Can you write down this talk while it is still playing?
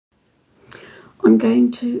I'm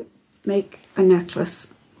going to make a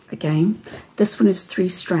necklace again. This one is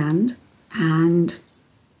 3-strand and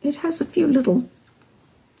it has a few little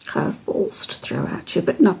curveballs to throw at you,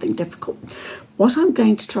 but nothing difficult. What I'm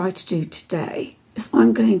going to try to do today is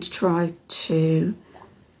I'm going to try to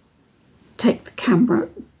take the camera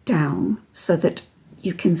down so that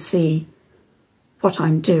you can see what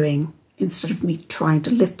I'm doing instead of me trying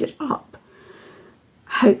to lift it up.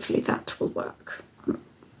 Hopefully that will work.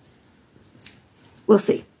 We'll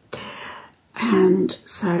see. And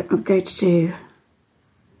so I'm going to do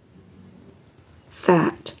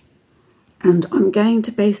that. And I'm going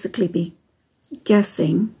to basically be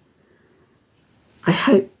guessing. I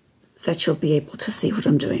hope that you'll be able to see what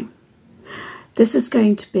I'm doing. This is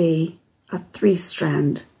going to be a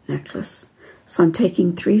 3-strand necklace. So I'm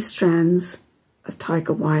taking 3 strands of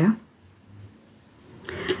tiger wire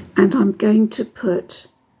and I'm going to put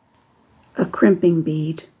a crimping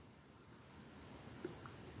bead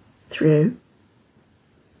through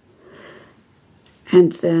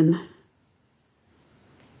and then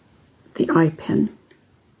the eye pin.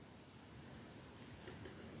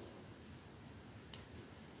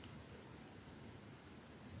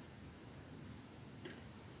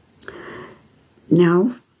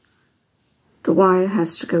 Now the wire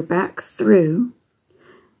has to go back through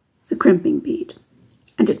the crimping bead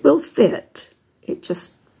and it will fit, it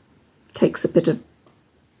just takes a bit of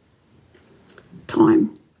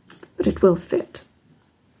time, but it will fit.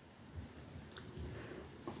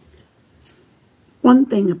 One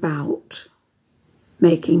thing about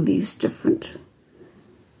making these different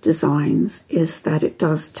designs is that it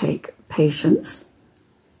does take patience,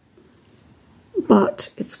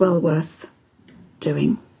 but it's well worth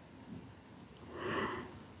doing.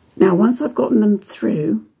 Now, once I've gotten them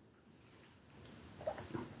through,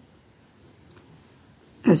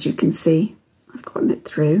 as you can see, I've gotten it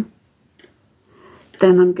through,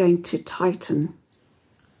 then I'm going to tighten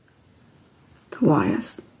the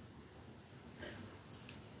wires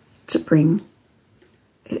to bring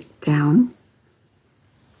it down.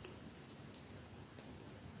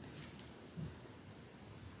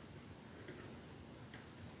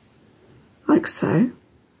 Like so.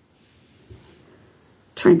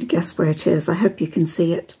 Trying to guess where it is. I hope you can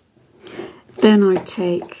see it. Then I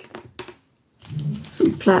take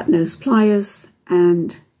some flat nose pliers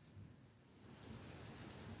and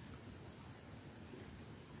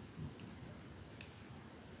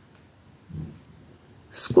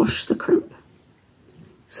squash the crimp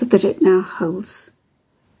so that it now holds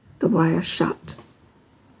the wire shut.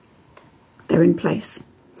 They're in place.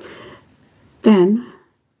 Then,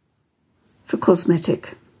 for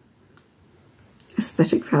cosmetic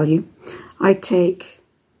aesthetic value, I take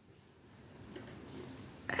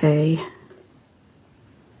a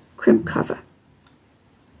crimp cover.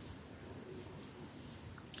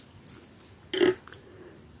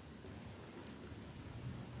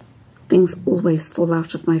 Things always fall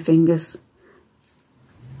out of my fingers.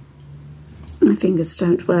 My fingers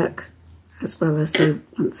don't work as well as they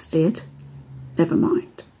once did. Never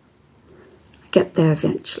mind. I get there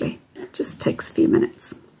eventually. It just takes a few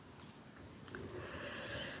minutes.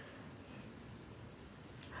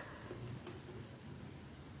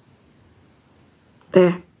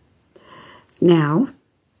 There. Now,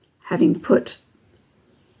 having put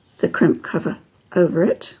the crimp cover over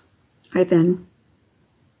it, I then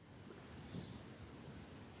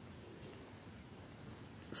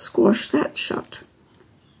squash that shut.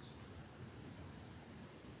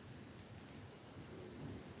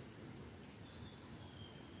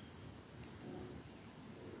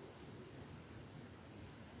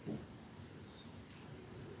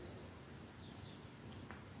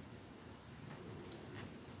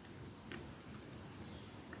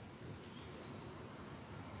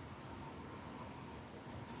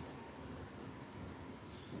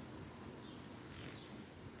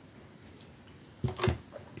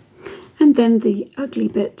 And then the ugly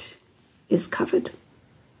bit is covered.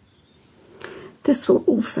 This will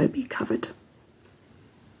also be covered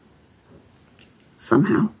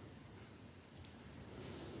somehow.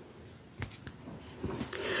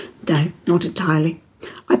 No, not entirely.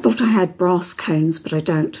 I thought I had brass cones, but I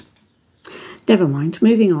don't. Never mind,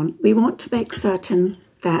 moving on. We want to make certain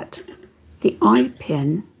that the eye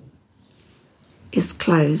pin is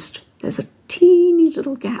closed. There's a teeny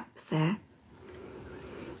little gap there.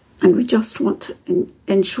 And we just want to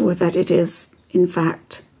ensure that it is, in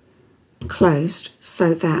fact, closed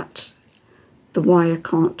so that the wire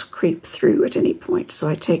can't creep through at any point. So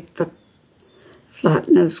I take the flat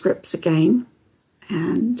nose grips again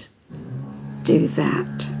and do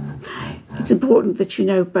that. It's important that you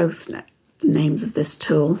know both the names of this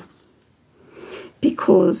tool.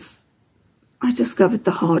 because I discovered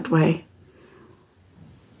the hard way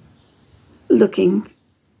looking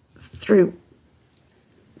through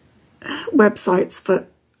websites for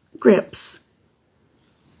grips,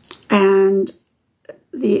 and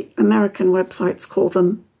the American websites call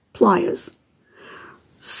them pliers.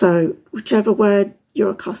 So whichever word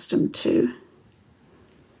you're accustomed to,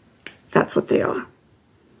 that's what they are.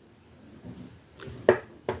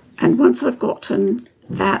 And once I've gotten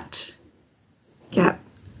that gap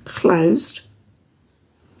closed,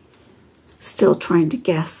 still trying to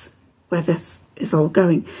guess where this is all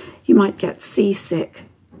going. You might get seasick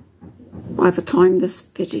by the time this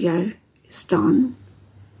video is done.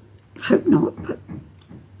 Hope not, but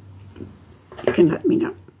you can let me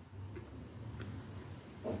know.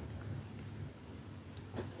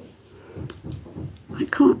 I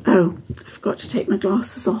can't, oh, I forgot to take my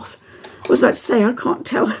glasses off. I was about to say, I can't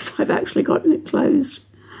tell if I've actually gotten it closed.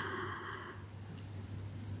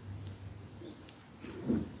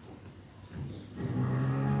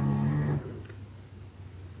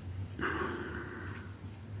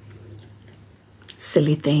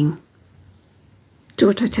 Silly thing. Do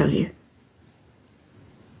what I tell you.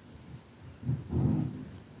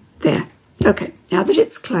 There. Okay, now that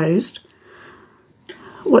it's closed,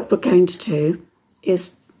 what we're going to do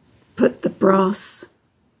is put the brass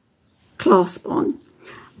clasp on.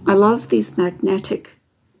 I love these magnetic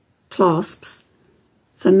clasps.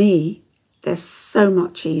 For me, they're so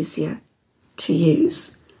much easier to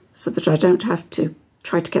use so that I don't have to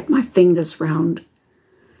try to get my fingers round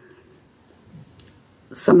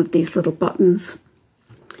some of these little buttons.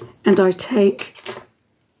 And I take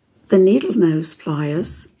the needle nose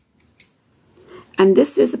pliers, and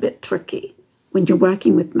this is a bit tricky when you're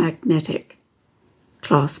working with magnetic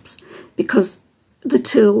clasps because the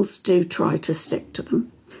tools do try to stick to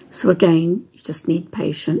them. So again, you just need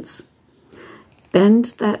patience. Bend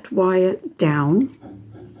that wire down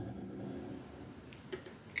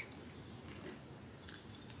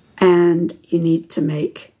and you need to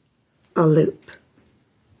make a loop.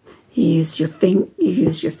 You use your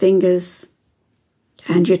fingers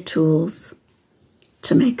and your tools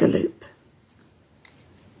to make a loop.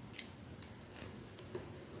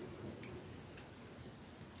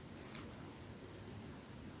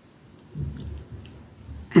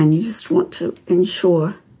 And you just want to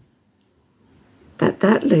ensure that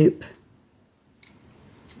that loop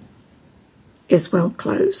is well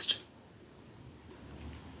closed.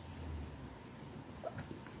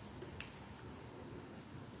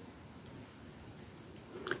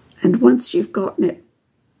 And once you've gotten it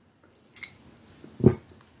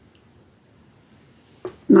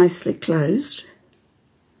nicely closed,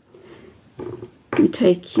 you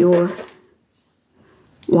take your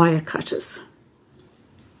wire cutters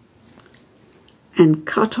and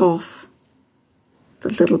cut off the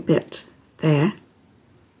little bit there.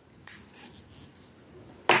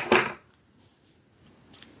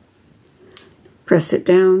 Press it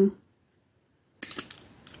down,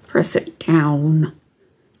 press it down.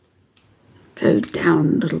 Go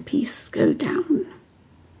down, little piece, go down.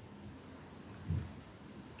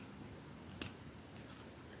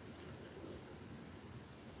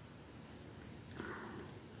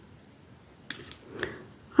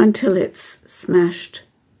 Until it's smashed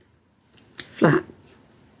flat.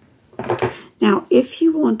 Now, if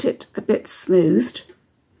you want it a bit smoothed,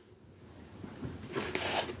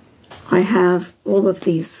 I have all of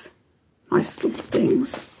these nice little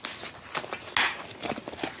things.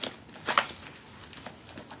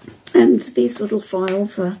 And these little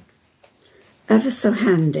files are ever so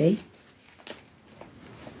handy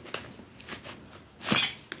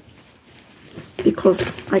because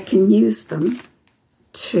I can use them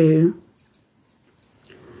to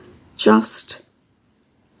just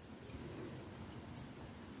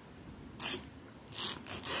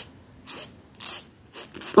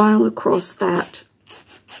file across that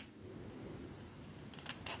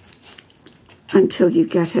until you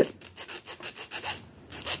get it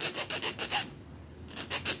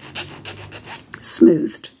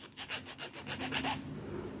smoothed.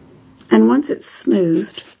 And once it's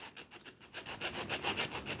smoothed,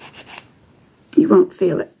 you won't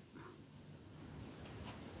feel it.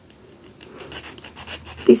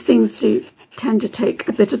 These things do tend to take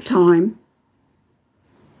a bit of time,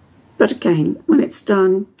 but again, when it's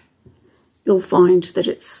done, you'll find that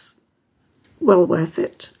it's well worth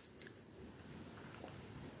it.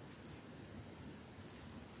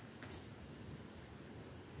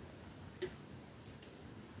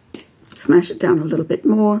 Smash it down a little bit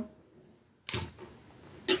more.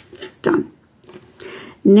 Done.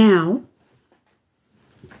 Now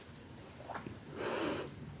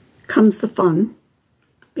comes the fun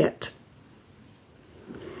bit.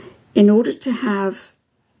 In order to have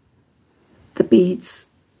the beads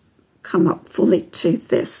come up fully to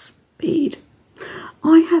this bead,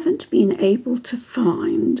 I haven't been able to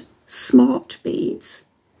find smart beads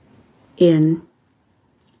in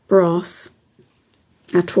brass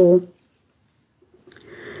at all.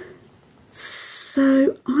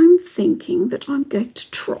 So I'm thinking that I'm going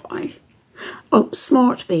to try,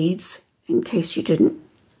 smart beads, in case you didn't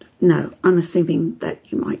know, I'm assuming that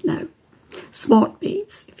you might know. Smart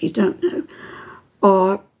beads, if you don't know,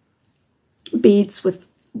 are beads with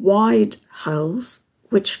wide holes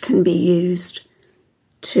which can be used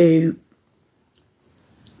to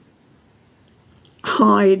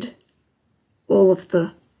hide all of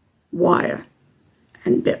the wire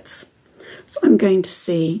and bits. So I'm going to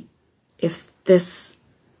see if this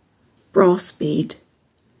brass bead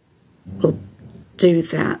will do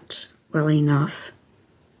that well enough.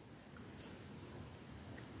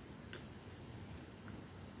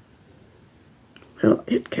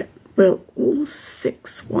 Will all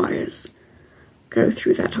 6 wires go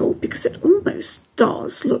through that hole? Because it almost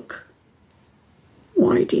does look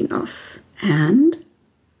wide enough, and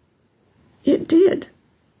it did.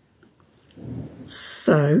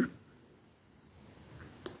 So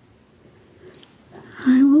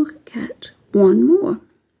I will get one more.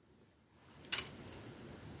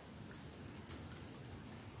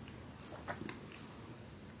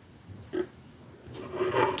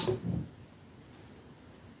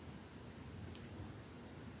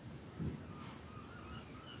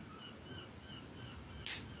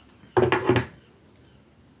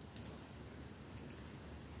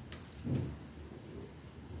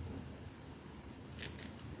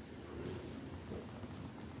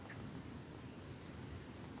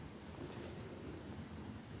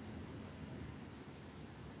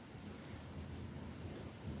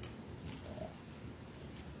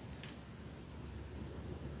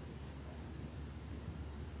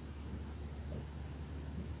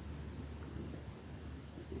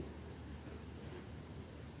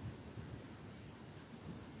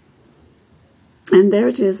 And there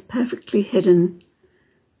it is, perfectly hidden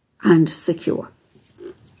and secure.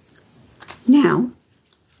 Now,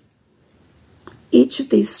 each of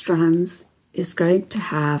these strands is going to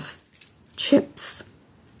have chips.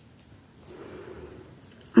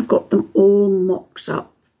 I've got them all mocked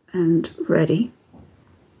up and ready.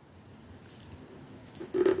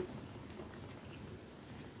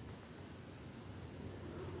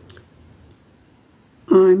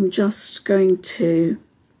 I'm just going to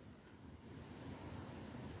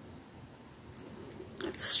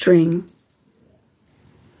string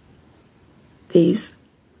these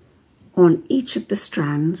on each of the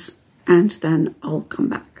strands, and then I'll come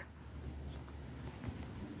back.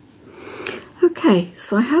 Okay,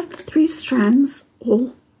 so I have the 3 strands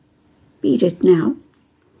all beaded now,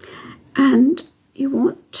 and you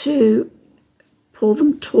want to pull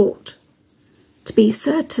them taut to be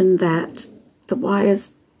certain that the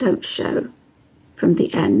wires don't show from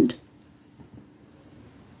the end.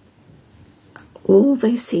 All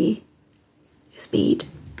they see is bead.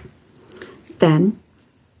 Then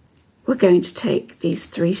we're going to take these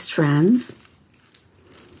 3 strands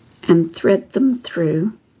and thread them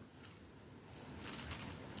through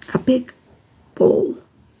a big ball.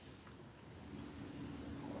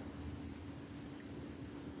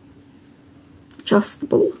 Just the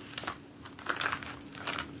ball.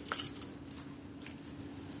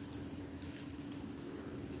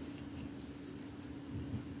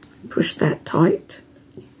 Push that tight,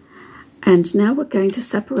 and now we're going to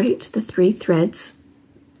separate the 3 threads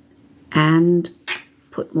and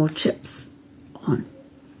put more chips on.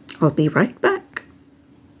 I'll be right back.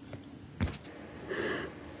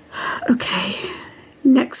 Okay,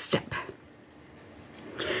 next step.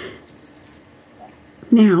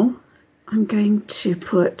 Now I'm going to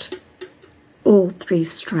put all 3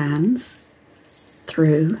 strands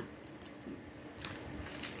through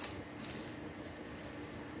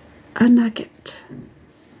a nugget.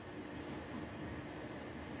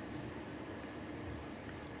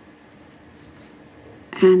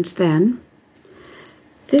 And then,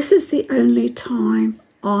 this is the only time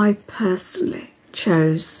I personally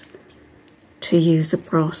chose to use a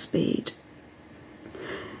brass bead.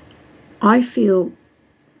 I feel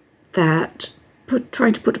that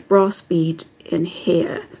trying to put a brass bead in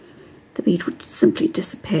here, the bead would simply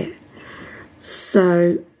disappear.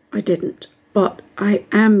 So I didn't. But I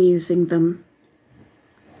am using them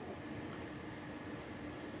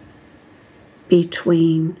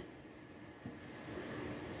between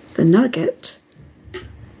the nugget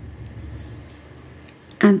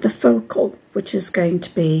and the focal, which is going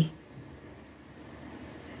to be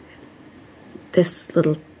this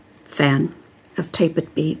little fan of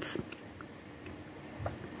tapered beads.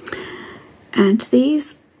 And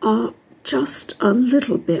these are just a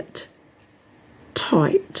little bit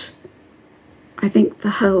tight. I think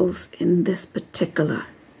the holes in this particular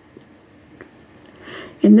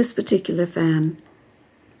fan,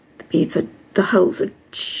 the holes are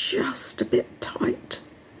just a bit tight,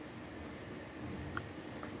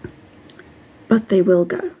 but they will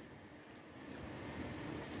go.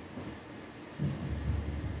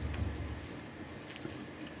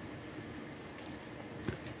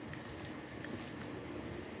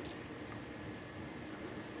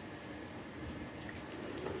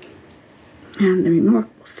 And the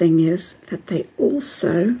remarkable thing is that they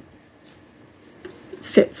also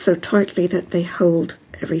fit so tightly that they hold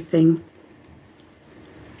everything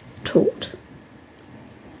taut.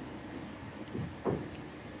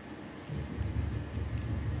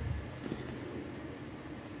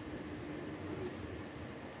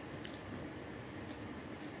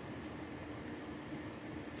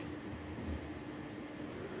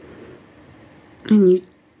 And you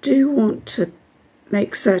do want to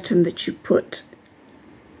make certain that you put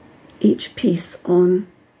each piece on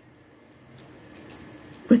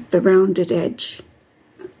with the rounded edge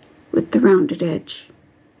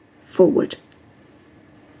forward,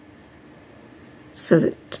 so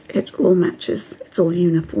that it all matches, it's all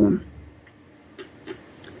uniform.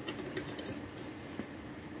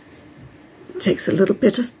 It takes a little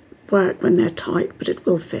bit of work when they're tight, but it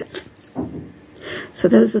will fit. So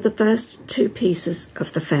those are the first two pieces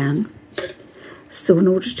of the fan. So in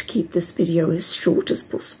order to keep this video as short as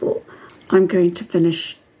possible, I'm going to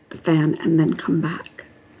finish the fan and then come back.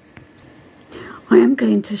 I am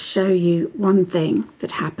going to show you one thing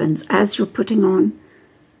that happens as you're putting on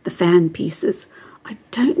the fan pieces. I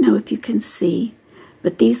don't know if you can see,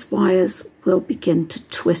 but these wires will begin to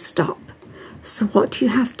twist up. So what you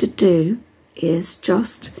have to do is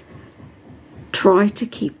just try to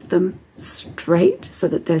keep them straight so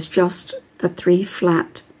that there's just the 3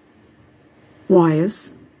 flat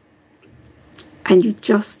wires, and you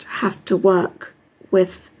just have to work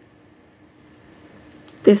with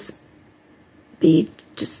this bead,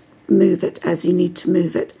 just move it as you need to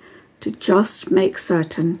move it to just make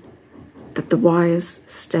certain that the wires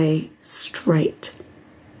stay straight.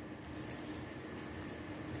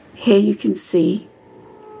 Here you can see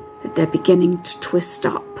that they're beginning to twist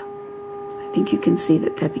up. I think you can see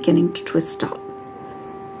that they're beginning to twist up.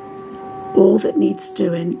 All that needs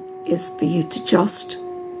doing is for you to just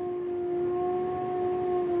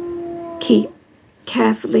keep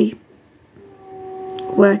carefully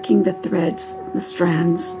working the threads, the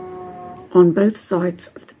strands on both sides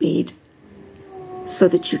of the bead so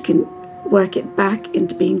that you can work it back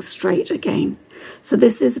into being straight again. So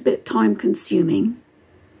this is a bit time consuming,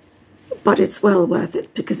 but it's well worth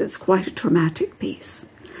it because it's quite a dramatic piece.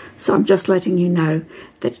 So I'm just letting you know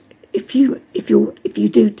that if you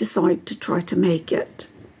do decide to try to make it,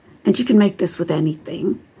 and you can make this with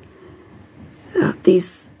anything,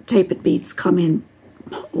 these tapered beads come in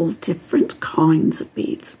all different kinds of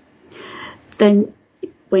beads. Then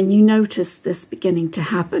when you notice this beginning to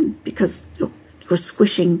happen, because you're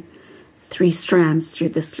squishing 3 strands through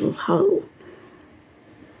this little hole,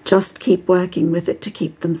 just keep working with it to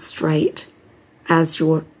keep them straight as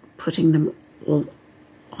you're putting them all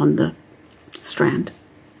on the strand.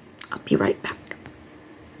 I'll be right back.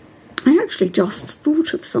 I actually just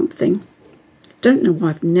thought of something. Don't know why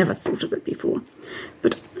I've never thought of it before,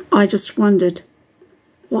 but I just wondered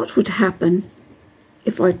what would happen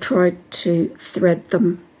if I tried to thread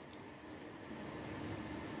them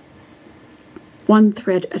one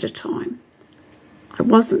thread at a time. I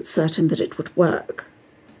wasn't certain that it would work,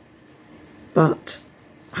 but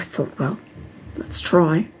I thought, well, let's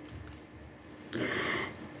try.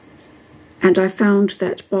 And I found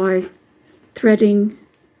that by threading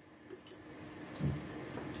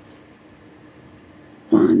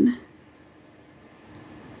one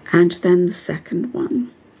and then the second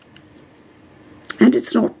one, and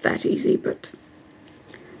it's not that easy, but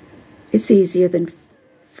it's easier than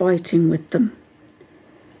fighting with them.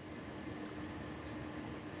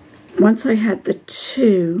 Once I had the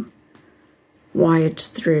 2 wired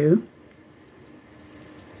through,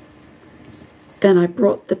 then I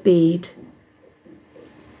brought the bead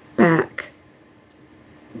back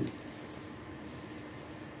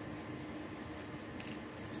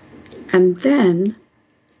and then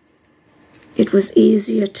it was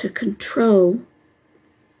easier to control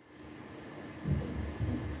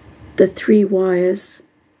the 3 wires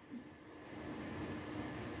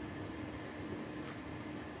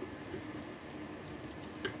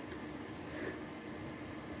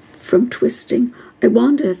from twisting. I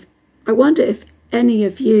wonder if any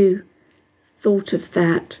of you thought of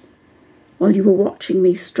that while you were watching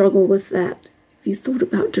me struggle with that. If you thought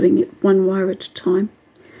about doing it one wire at a time.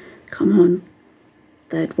 Come on,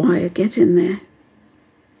 third wire, get in there.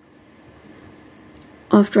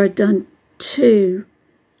 After I'd done 2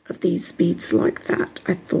 of these beads like that,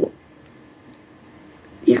 I thought,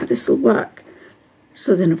 yeah, this will work.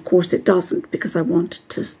 So then, of course, it doesn't, because I wanted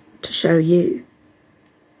to show you.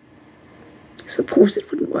 So, of course, it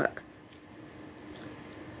wouldn't work.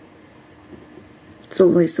 It's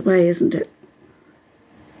always the way, isn't it?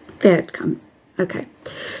 There it comes. Okay.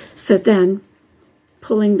 So then,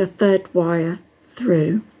 pulling the third wire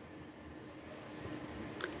through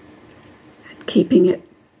and keeping it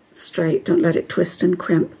straight, don't let it twist and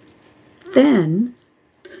crimp. Then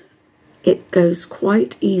it goes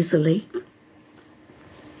quite easily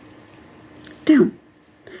down.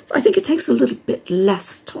 I think it takes a little bit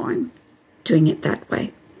less time doing it that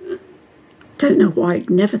way. Don't know why I'd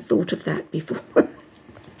never thought of that before.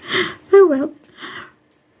 Oh well.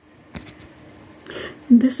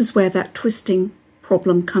 And this is where that twisting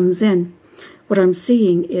problem comes in. What I'm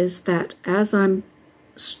seeing is that as I'm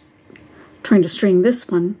trying to string this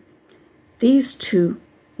one, these 2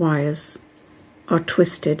 wires are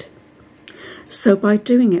twisted. So by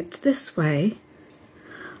doing it this way,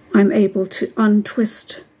 I'm able to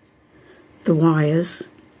untwist the wires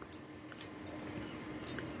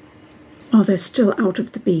while they're still out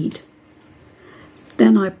of the bead.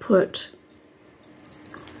 Then I put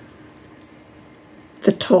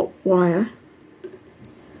the top wire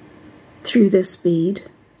through this bead.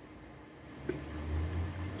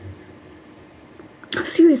 I'm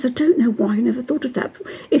serious, I don't know why I never thought of that.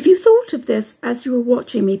 If you thought of this as you were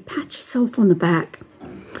watching me, pat yourself on the back.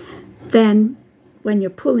 Then when you're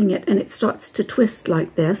pulling it and it starts to twist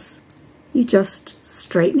like this, you just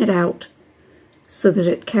straighten it out so that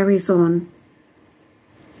it carries on,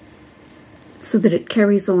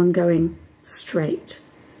 going straight.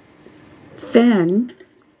 Then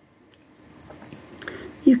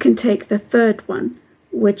you can take the third one,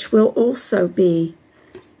 which will also be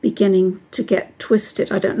beginning to get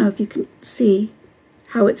twisted. I don't know if you can see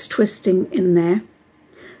how it's twisting in there.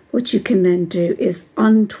 What you can then do is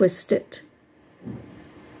untwist it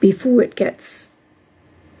before it gets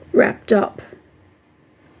wrapped up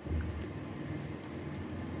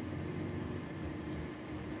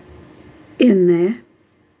in there.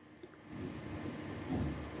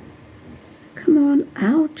 Come on,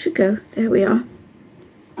 out you go. There we are.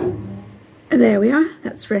 There we are.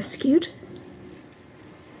 That's rescued.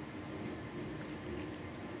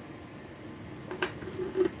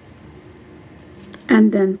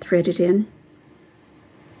 And then thread it in.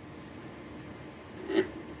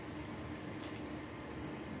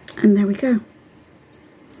 And there we go.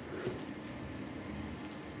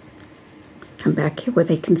 Come back here where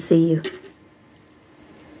they can see you.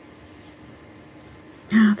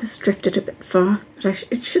 Ah, this drifted a bit far, but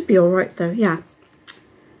it should be all right though, yeah.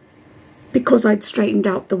 Because I'd straightened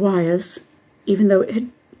out the wires, even though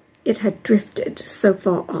it had drifted so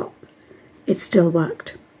far up, it still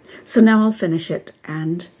worked. So now I'll finish it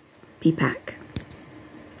and be back.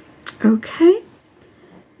 Okay,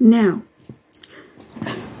 now,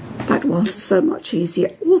 that was so much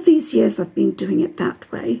easier. All these years I've been doing it that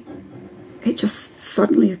way. It just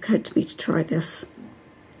suddenly occurred to me to try this.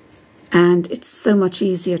 And it's so much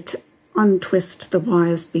easier to untwist the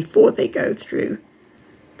wires before they go through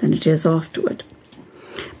than it is afterward.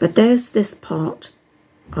 But there's this part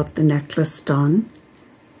of the necklace done.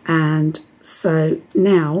 And so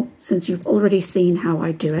now, since you've already seen how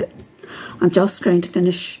I do it, I'm just going to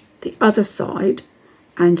finish the other side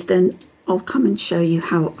and then I'll come and show you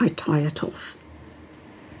how I tie it off.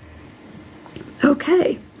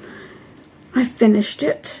 Okay, I finished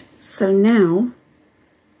it. So now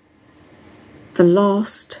the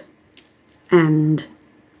last end.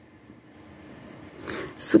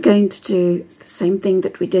 So we're going to do the same thing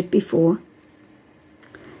that we did before.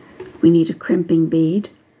 We need a crimping bead.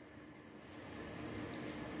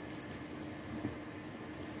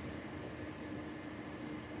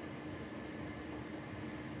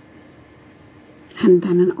 And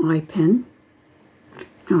then an eye pin.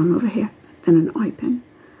 Oh, I'm over here. Then an eye pin.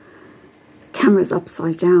 The camera's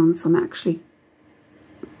upside down, so I'm actually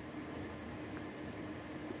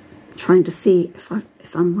trying to see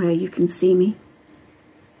if I'm where you can see me.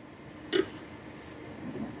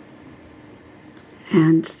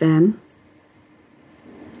 And then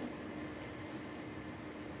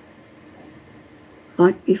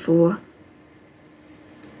like before,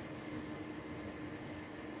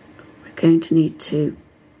 we're going to need to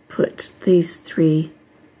put these 3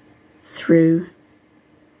 through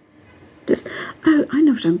this. Oh, I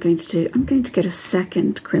know what I'm going to do. I'm going to get a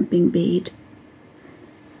second crimping bead,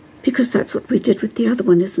 because that's what we did with the other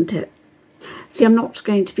one, isn't it? See, I'm not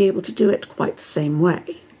going to be able to do it quite the same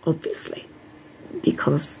way, obviously,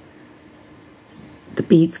 because the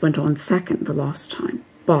beads went on second the last time,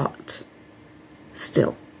 but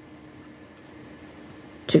still,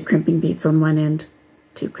 2 crimping beads on one end,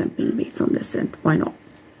 2 crimping beads on this end. Why not?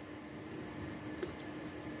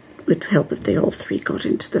 It would help if they all 3 got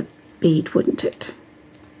into the bead, wouldn't it?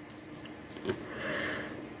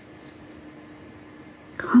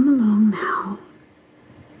 Come along now.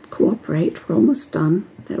 Cooperate. We're almost done.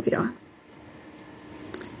 There we are.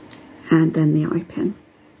 And then the eye pin.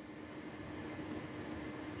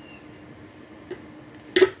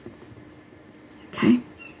 Okay.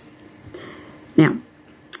 Now,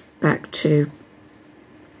 back to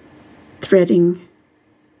threading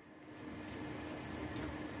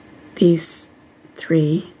these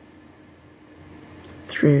 3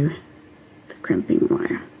 through the crimping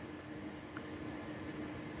wire.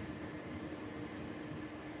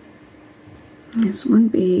 There's 1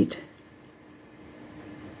 bead,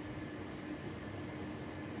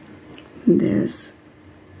 and there's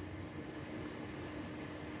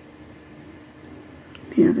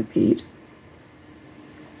the other bead.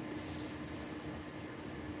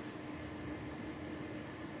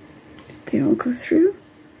 Did they all go through?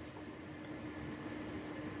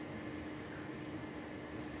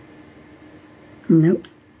 Nope,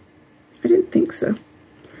 I didn't think so.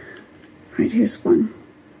 Right, here's 1.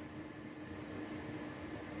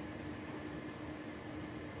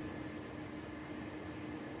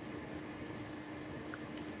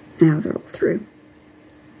 Now they're all through.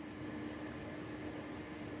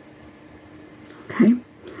 Okay,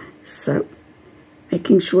 so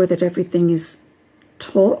making sure that everything is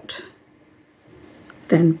taut,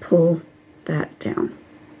 then pull that down.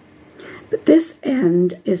 But this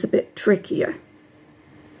end is a bit trickier.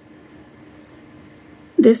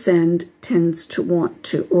 This end tends to want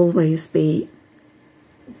to always be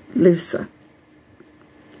looser.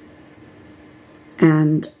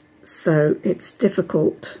 And so it's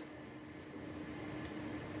difficult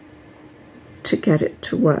to get it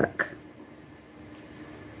to work.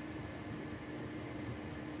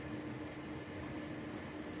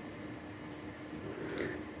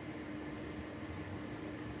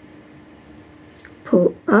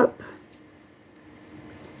 Pull up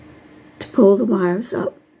to pull the wires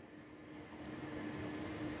up,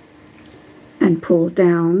 and pull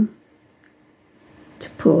down to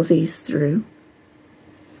pull these through.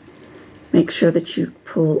 Make sure that you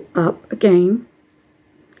pull up again.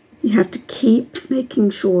 You have to keep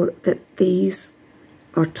making sure that these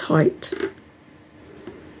are tight.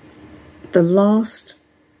 The last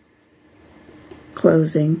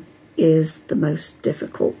closing is the most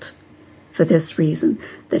difficult for this reason,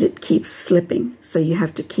 that it keeps slipping, so you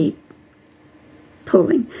have to keep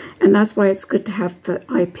pulling. And that's why it's good to have the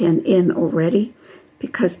eye pin in already,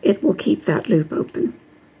 because it will keep that loop open.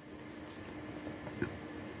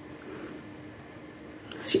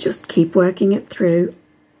 So you just keep working it through.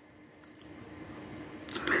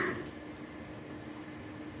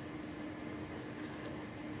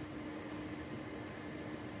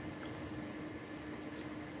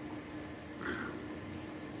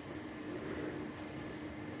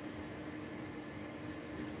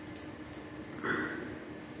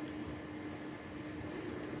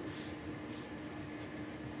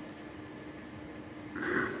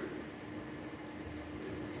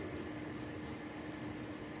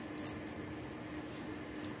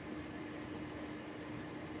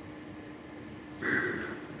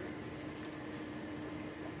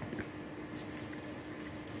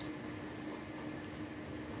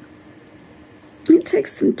 It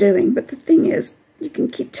takes some doing, but the thing is, you can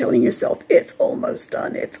keep telling yourself, it's almost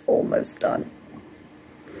done, it's almost done.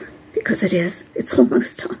 Because it is, it's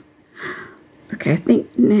almost done. Okay, I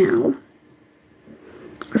think now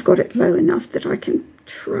I've got it low enough that I can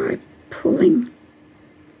try pulling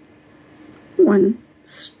 1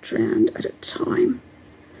 strand at a time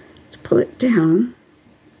to pull it down.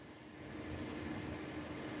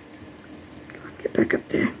 Get back up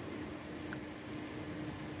there.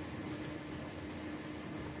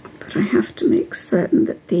 But I have to make certain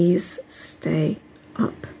that these stay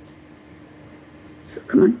up. So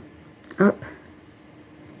come on, up.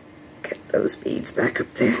 Get those beads back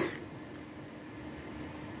up there.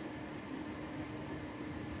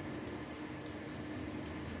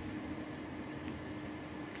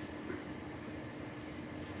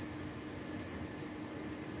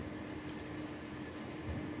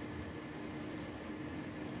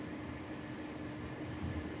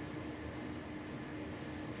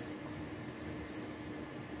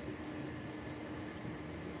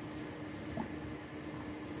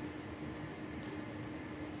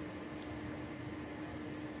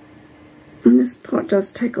 And this part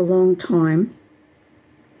does take a long time,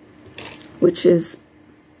 which is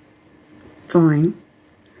fine.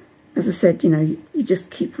 As I said, you know, you just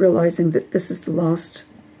keep realizing that this is the last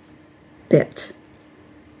bit.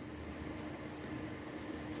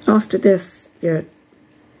 After this, you're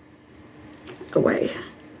away.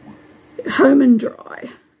 Home and dry,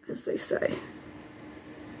 as they say.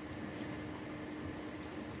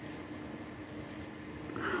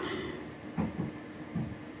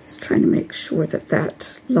 Just trying to make sure that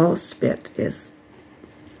that last bit is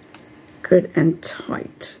good and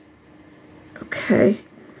tight. Okay,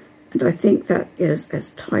 and I think that is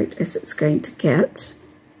as tight as it's going to get.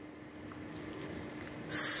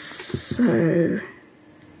 So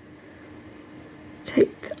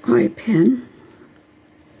take the eye pin,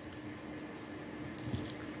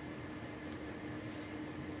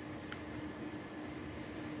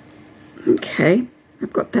 okay,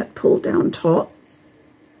 I've got that pulled down taut.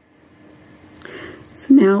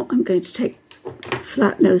 So now I'm going to take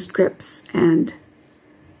flat-nosed grips and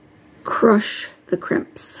crush the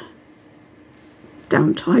crimps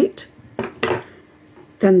down tight.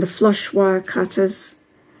 Then the flush wire cutters,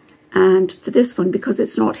 and for this one, because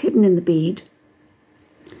it's not hidden in the bead,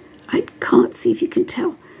 I can't see if you can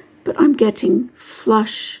tell, but I'm getting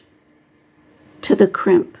flush to the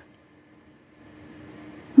crimp.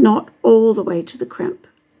 Not all the way to the crimp,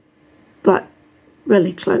 but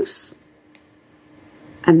really close.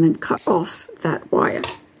 And then cut off that wire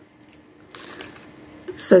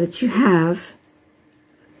so that you have,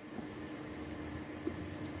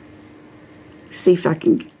 see if I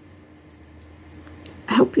can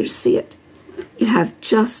help you to see it, you have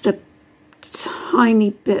just a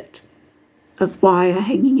tiny bit of wire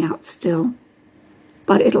hanging out still,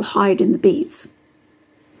 but it'll hide in the beads.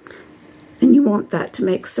 And you want that to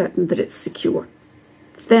make certain that it's secure.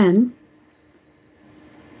 Then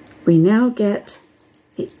we now get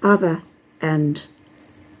the other end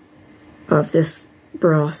of this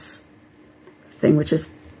brass thing, which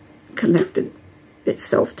is connected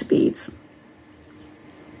itself to beads.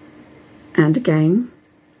 And again,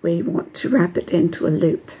 we want to wrap it into a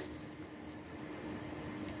loop.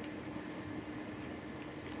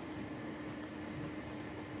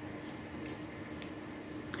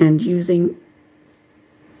 And using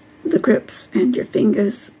the grips and your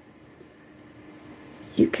fingers,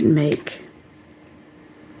 you can make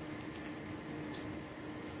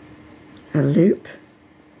a loop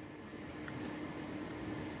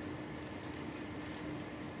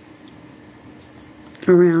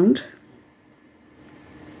around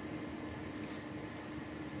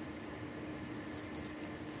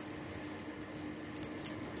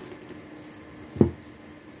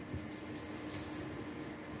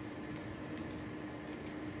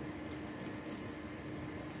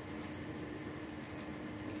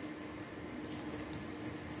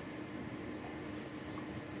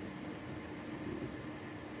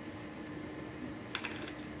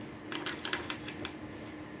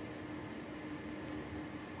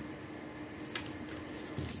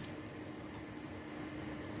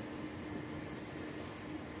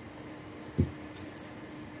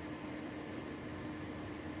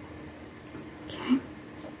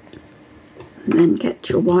and then get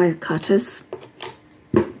your wire cutters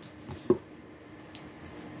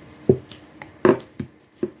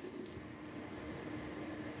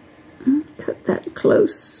and cut that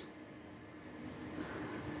close.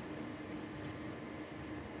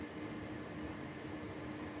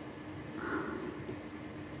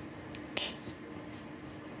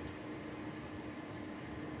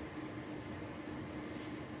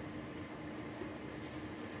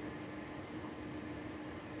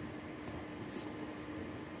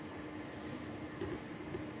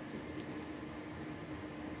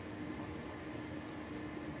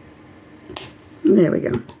 There we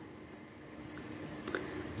go.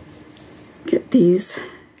 Get these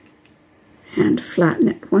and flatten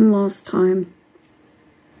it one last time.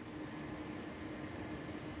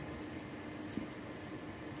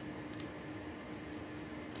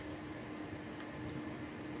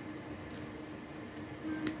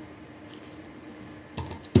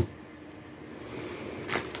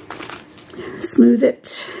 Smooth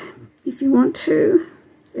it if you want to,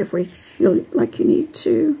 if we feel like you need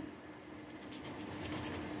to.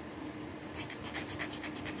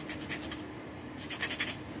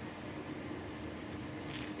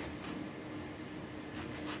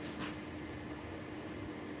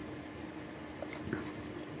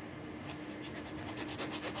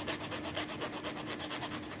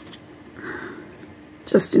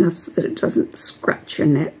 Just enough so that it doesn't scratch your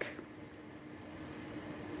neck.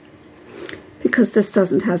 Because this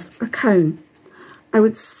doesn't have a cone, I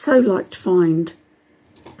would so like to find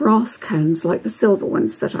brass cones like the silver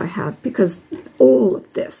ones that I have, because all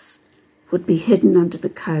of this would be hidden under the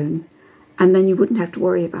cone, and then you wouldn't have to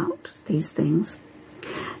worry about these things.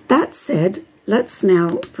 That said, let's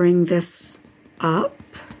now bring this up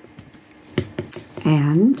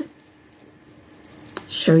and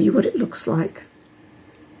show you what it looks like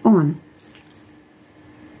on.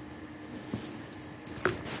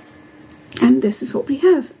 And this is what we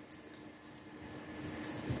have.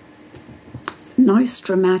 Nice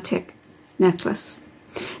dramatic necklace.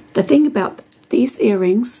 The thing about these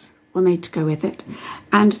earrings were made to go with it,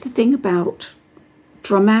 and the thing about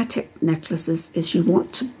dramatic necklaces is you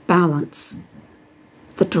want to balance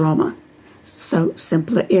the drama. So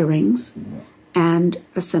simpler earrings and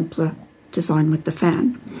a simpler design with the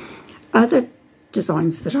fan. Other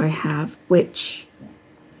designs that I have which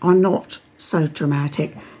are not so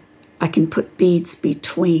dramatic, I can put beads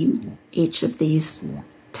between each of these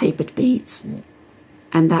tapered beads,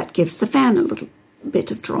 and that gives the fan a little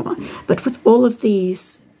bit of drama. But with all of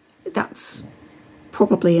these, that's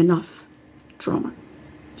probably enough drama.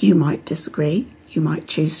 You might disagree, you might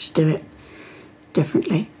choose to do it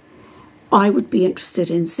differently. I would be interested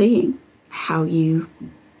in seeing how you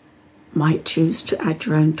might choose to add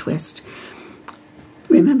your own twist.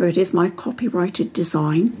 Remember, it is my copyrighted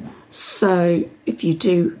design, so if you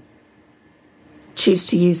do choose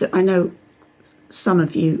to use it, I know some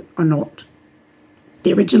of you are not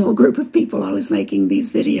the original group of people I was making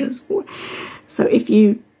these videos for. So if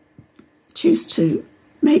you choose to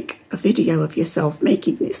make a video of yourself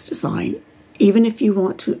making this design, even if you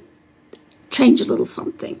want to change a little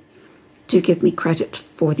something, do give me credit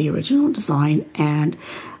for the original design. And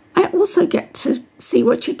I also get to see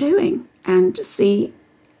what you're doing and see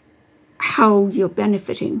how you're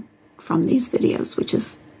benefiting from these videos, which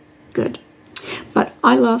is good. But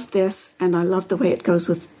I love this, and I love the way it goes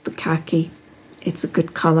with the khaki. It's a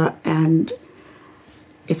good colour and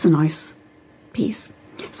it's a nice piece.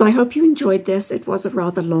 So I hope you enjoyed this. It was a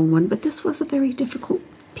rather long one, but this was a very difficult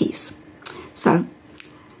piece. So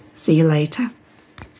see you later.